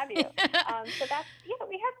what have you. So that's, we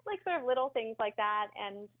have like sort of little things like that,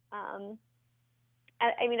 and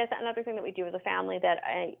I mean, that's another thing that we do as a family that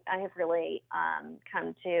I have really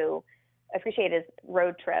come to appreciate is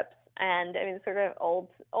road trips. And I mean, sort of old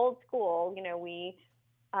school. We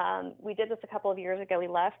did this a couple of years ago. We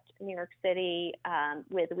left New York City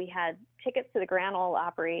we had tickets to the Grand Ole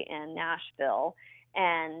Opry in Nashville,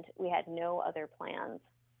 and we had no other plans.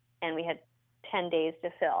 And we had 10 days to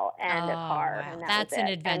fill and a car. Wow. And that's an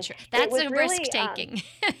it. adventure. And that's a really, risk-taking.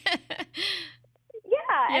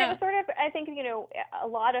 And it was sort of, I think, a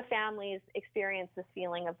lot of families experience this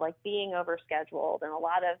feeling of like being overscheduled and a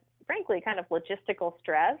lot of, frankly, kind of logistical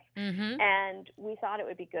stress. Mm-hmm. And we thought it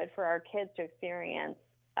would be good for our kids to experience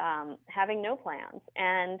having no plans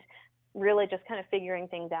and really just kind of figuring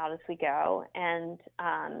things out as we go and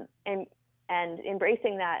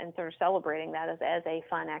embracing that and sort of celebrating that as a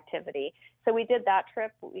fun activity. So we did that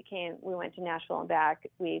trip. We went to Nashville and back.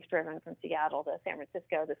 We've driven from Seattle to San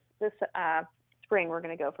Francisco. This spring, we're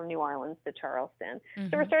going to go from New Orleans to Charleston. Mm-hmm.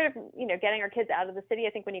 So we're sort of, getting our kids out of the city. I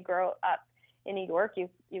think when you grow up in New York, you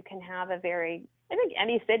can have I think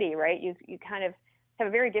any city, right? You kind of have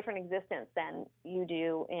a very different existence than you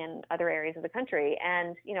do in other areas of the country.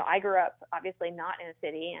 And, I grew up obviously not in a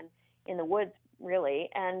city and in the woods really.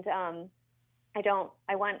 And we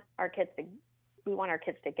want our kids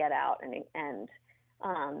to get out and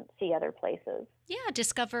see other places. Yeah.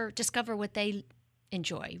 Discover what they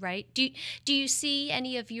enjoy, right? Do you see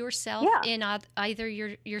any of yourself in either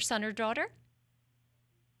your son or daughter?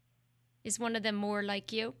 Is one of them more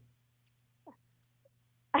like you?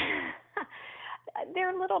 There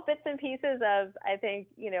are little bits and pieces of, I think,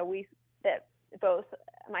 that both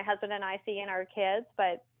my husband and I see in our kids,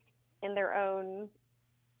 but in their own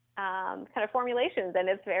kind of formulations, and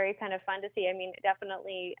it's very kind of fun to see. I mean,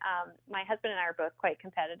 definitely, my husband and I are both quite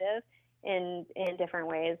competitive in different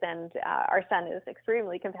ways, and our son is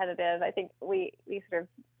extremely competitive. I think we sort of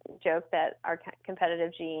joke that our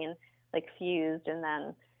competitive gene like fused and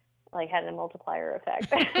then like had a multiplier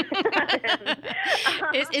effect.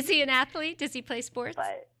 Is he an athlete? Does he play sports?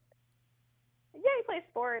 But, yeah, he plays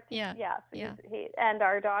sports. Yeah. Yes. And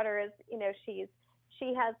our daughter is, she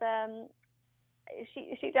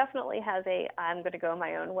definitely has a I'm going to go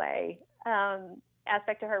my own way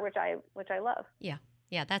aspect to her, which I love. Yeah.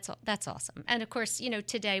 Yeah, that's awesome. And of course,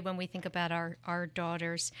 today when we think about our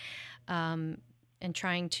daughters and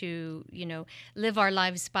trying to, live our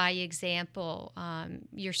lives by example,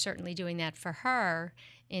 you're certainly doing that for her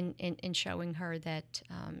in showing her that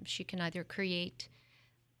she can either create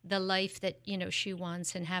the life that, she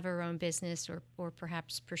wants and have her own business or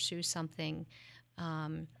perhaps pursue something.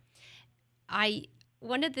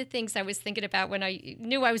 One of the things I was thinking about when I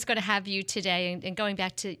knew I was going to have you today, and going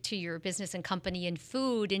back to your business and company and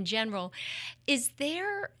food in general, is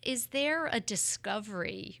there a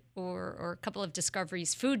discovery or a couple of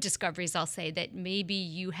discoveries, food discoveries, I'll say, that maybe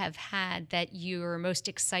you have had that you're most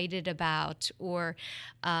excited about, or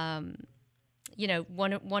one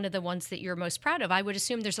of the ones that you're most proud of? I would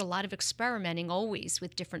assume there's a lot of experimenting always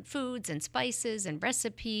with different foods and spices and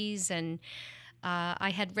recipes and. I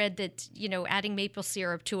had read that, adding maple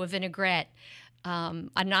syrup to a vinaigrette,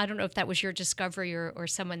 I don't know if that was your discovery or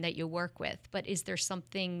someone that you work with, but is there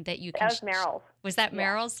something that you can... That was Meryl's. Was that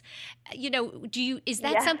Meryl's? Is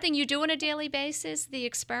that something you do on a daily basis, the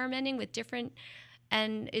experimenting with different,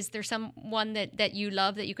 and is there someone that you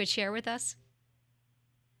love that you could share with us?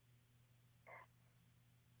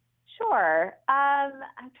 Sure.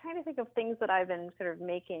 I'm trying to think of things that I've been sort of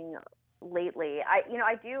making lately. I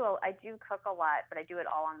do cook a lot, but I do it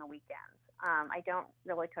all on the weekends. I don't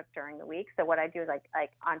really cook during the week. So what I do is like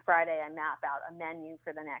on Friday, I map out a menu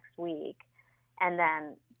for the next week and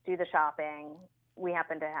then do the shopping. We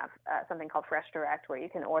happen to have something called Fresh Direct where you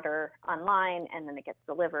can order online and then it gets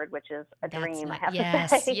delivered, which is a dream, I have to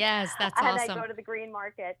say. Yes, that's and awesome. And I go to the green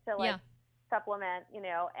market to supplement,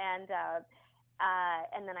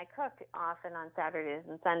 and then I cook often on Saturdays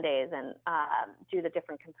and Sundays and do the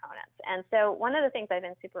different components. And so one of the things I've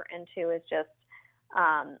been super into is just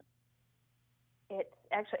it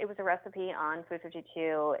was a recipe on Food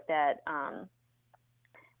 52 that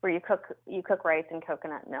where you cook rice in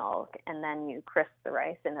coconut milk and then you crisp the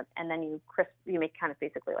rice and then you make kind of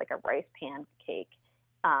basically like a rice pancake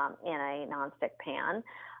in a nonstick pan.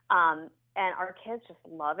 and our kids just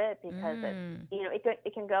love it because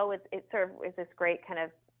it can go with, it sort of is this great kind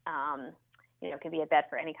of, it can be a bed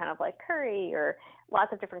for any kind of like curry or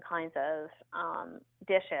lots of different kinds of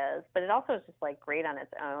dishes, but it also is just like great on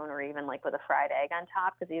its own, or even like with a fried egg on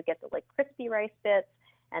top, because you get the like crispy rice bits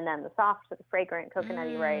and then the soft, the fragrant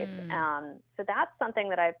coconutty rice. So that's something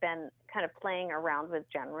that I've been kind of playing around with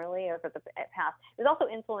generally over the past. It was also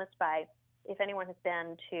influenced by, if anyone has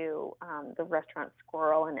been to the restaurant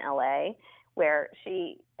Squirrel in LA, where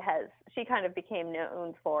she kind of became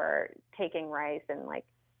known for taking rice and like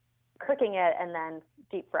cooking it and then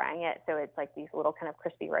deep frying it, so it's like these little kind of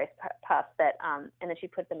crispy rice puffs that, and then she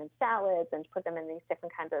put them in salads and put them in these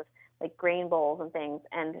different kinds of like grain bowls and things,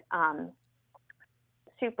 and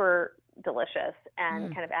super delicious,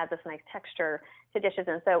 and kind of adds this nice texture to dishes.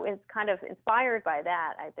 And so it's kind of inspired by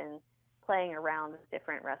that. I've been playing around with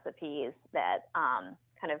different recipes that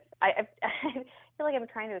kind of, I feel like I'm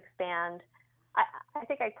trying to expand. I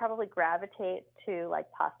think I probably gravitate to like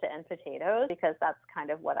pasta and potatoes because that's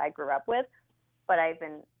kind of what I grew up with, but I've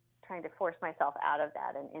been trying to force myself out of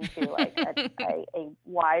that and into like a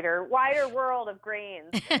wider world of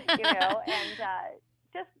grains, and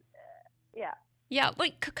just, yeah. Yeah, well,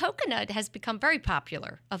 coconut has become very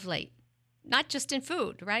popular of late, not just in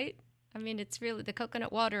food, right? I mean, it's really the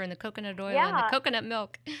coconut water and the coconut oil and the coconut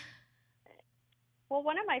milk. Well,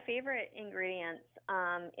 one of my favorite ingredients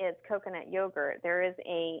is coconut yogurt. There is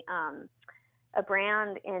a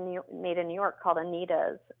brand made in New York called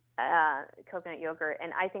Anita's coconut yogurt,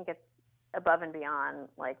 and I think it's above and beyond,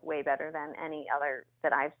 like way better than any other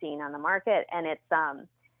that I've seen on the market. And it's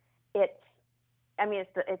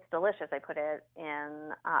delicious. I put it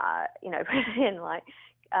in, I put it in like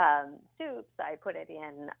soups. I put it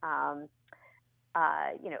in,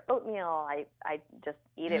 oatmeal. I just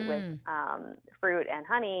eat it with fruit and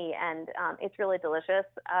honey, and it's really delicious.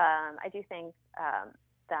 I do think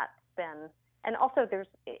that's been, and also there's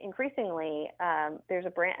increasingly there's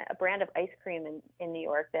a brand of ice cream in New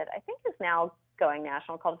York that I think is now going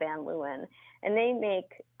national called Van Leeuwen, and they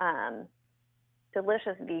make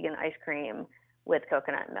delicious vegan ice cream with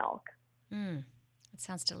coconut milk. It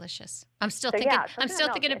sounds delicious. I'm still thinking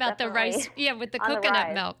about the rice, with the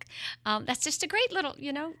coconut milk. That's just a great little,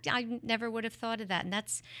 I never would have thought of that, and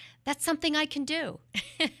that's something I can do.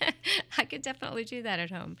 I could definitely do that at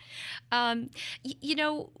home.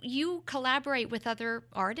 You collaborate with other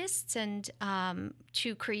artists and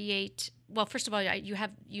to create. Well, first of all,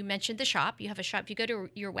 you mentioned the shop. You have a shop. If you go to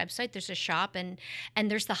your website, there's a shop, and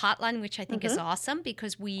there's the hotline, which I think is awesome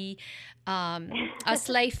because we, us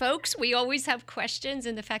lay folks, we always have questions,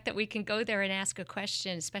 and the fact that we can go there and ask a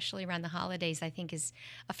question, especially around the holidays, I think is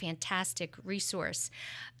a fantastic resource.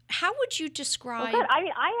 How would you describe? Well, good. I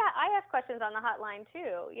mean, I have questions on the hotline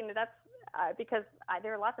too. That's because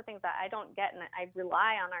there are lots of things that I don't get, and I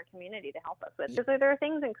rely on our community to help us with. Because there are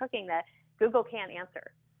things in cooking that Google can't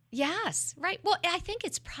answer. Yes, right. Well, I think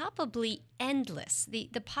it's probably endless. The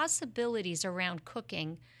possibilities around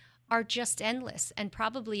cooking are just endless, and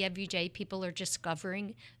probably every day people are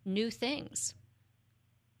discovering new things.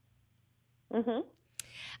 Mm-hmm.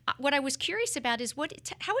 What I was curious about is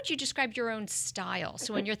how would you describe your own style?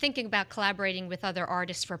 So when you're thinking about collaborating with other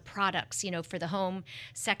artists for products, for the home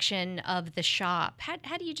section of the shop,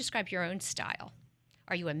 how do you describe your own style?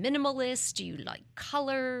 Are you a minimalist? Do you like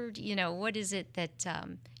color? What is it that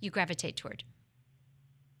you gravitate toward?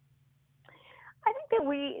 I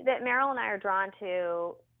think that Meryl and I are drawn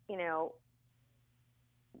to,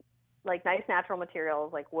 like nice natural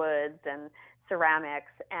materials like woods and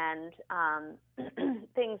ceramics and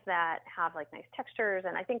things that have like nice textures.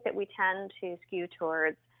 And I think that we tend to skew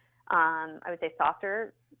towards, I would say,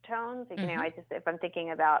 softer tones. If I'm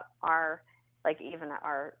thinking about her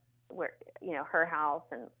house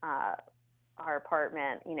and our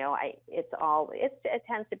apartment, it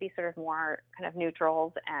tends to be sort of more kind of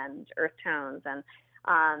neutrals and earth tones, and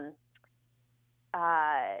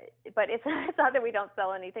but it's not that we don't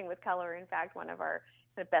sell anything with color. In fact, one of our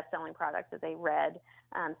kind of best-selling products is a red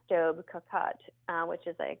stove cocotte, which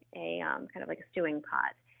is a kind of like a stewing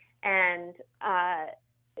pot. And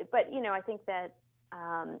but I think that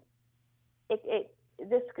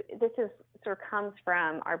this is sort of comes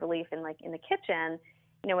from our belief in the kitchen.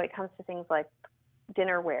 When it comes to things like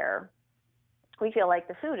dinnerware, we feel like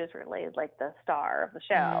the food is really like the star of the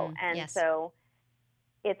show, and yes. So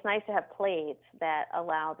it's nice to have plates that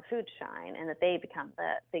allow the food to shine, and that they become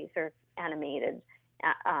the sort of animated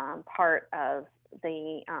part of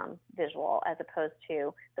the visual, as opposed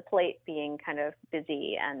to the plate being kind of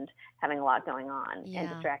busy and having a lot going on and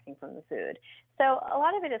distracting from the food. So a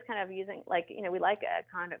lot of it is kind of using, like, we like a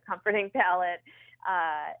kind of comforting palette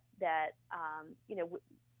that,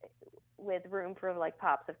 with room for like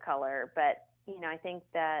pops of color. But, I think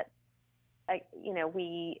that,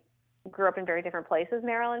 we grew up in very different places,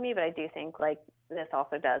 Meryl and me, but I do think like this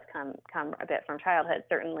also does come a bit from childhood.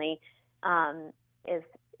 Certainly is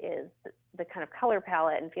the kind of color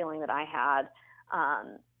palette and feeling that I had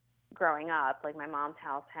growing up. Like my mom's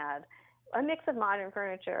house had a mix of modern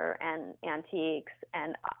furniture and antiques,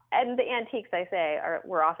 and the antiques I say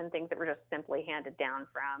were often things that were just simply handed down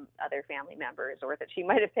from other family members, or that she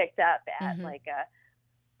might have picked up at like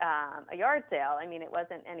a yard sale. I mean, it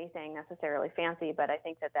wasn't anything necessarily fancy, but I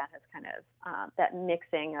think that has kind of that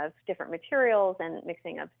mixing of different materials and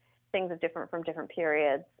mixing of things from different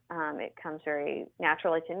periods. It comes very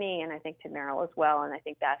naturally to me, and I think to Meryl as well. And I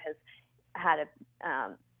think that has had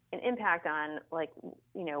an impact on, like,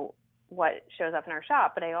 what shows up in our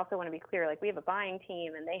shop. But I also want to be clear, like, we have a buying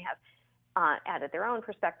team, and they have added their own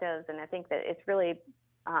perspectives. And I think that it's really,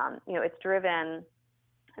 it's driven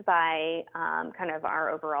by kind of our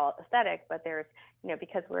overall aesthetic. But there's,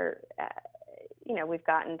 because we're, we've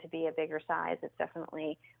gotten to be a bigger size, it's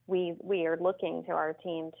definitely, we are looking to our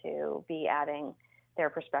team to be adding their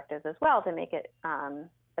perspectives as well to make it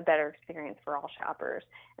a better experience for all shoppers.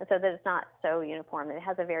 And so that it's not so uniform, that it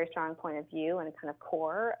has a very strong point of view and a kind of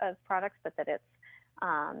core of products, but that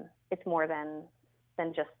it's more than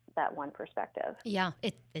just that one perspective. Yeah,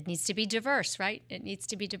 it needs to be diverse, right? It needs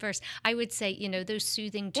to be diverse. I would say, those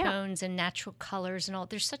soothing tones and natural colors and all,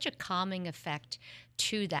 there's such a calming effect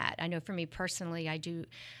to that. I know for me personally, I do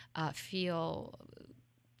feel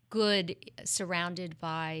good surrounded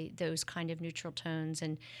by those kind of neutral tones,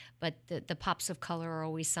 but the pops of color are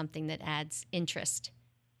always something that adds interest.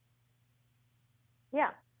 Yeah.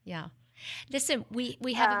 Listen, we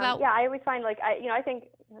have about... Yeah, I always find, like, I think...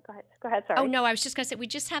 Go ahead, sorry. Oh, no, I was just going to say, we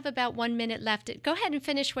just have about 1 minute left. Go ahead and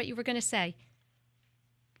finish what you were going to say.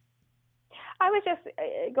 I was just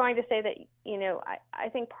going to say that, I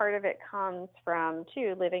think part of it comes from,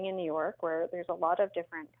 too, living in New York, where there's a lot of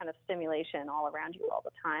different kind of stimulation all around you all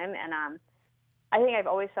the time. And I think I've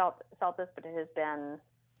always felt this, but it has been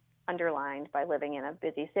underlined by living in a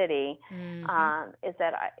busy city, is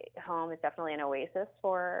that home is definitely an oasis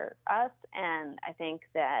for us. And I think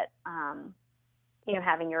that,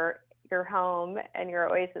 having your home and your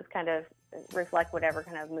oasis kind of reflect whatever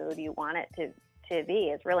kind of mood you want it to be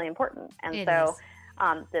is really important. And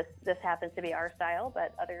this happens to be our style,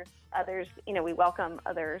 but others, we welcome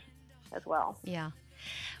others as well. Yeah.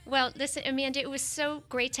 Well, listen, Amanda, it was so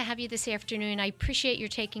great to have you this afternoon. I appreciate your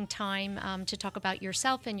taking time to talk about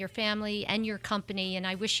yourself and your family and your company, and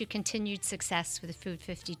I wish you continued success with Food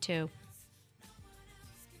 52.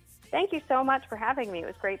 Thank you so much for having me. It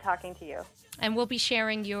was great talking to you. And we'll be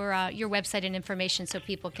sharing your website and information so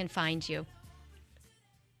people can find you.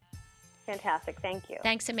 Fantastic. Thank you.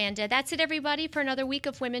 Thanks, Amanda. That's it, everybody, for another week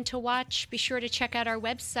of Women to Watch. Be sure to check out our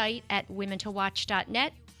website at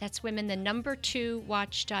womentowatch.net. That's women, the number 2,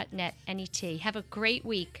 watch.net, NET. Have a great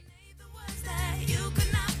week.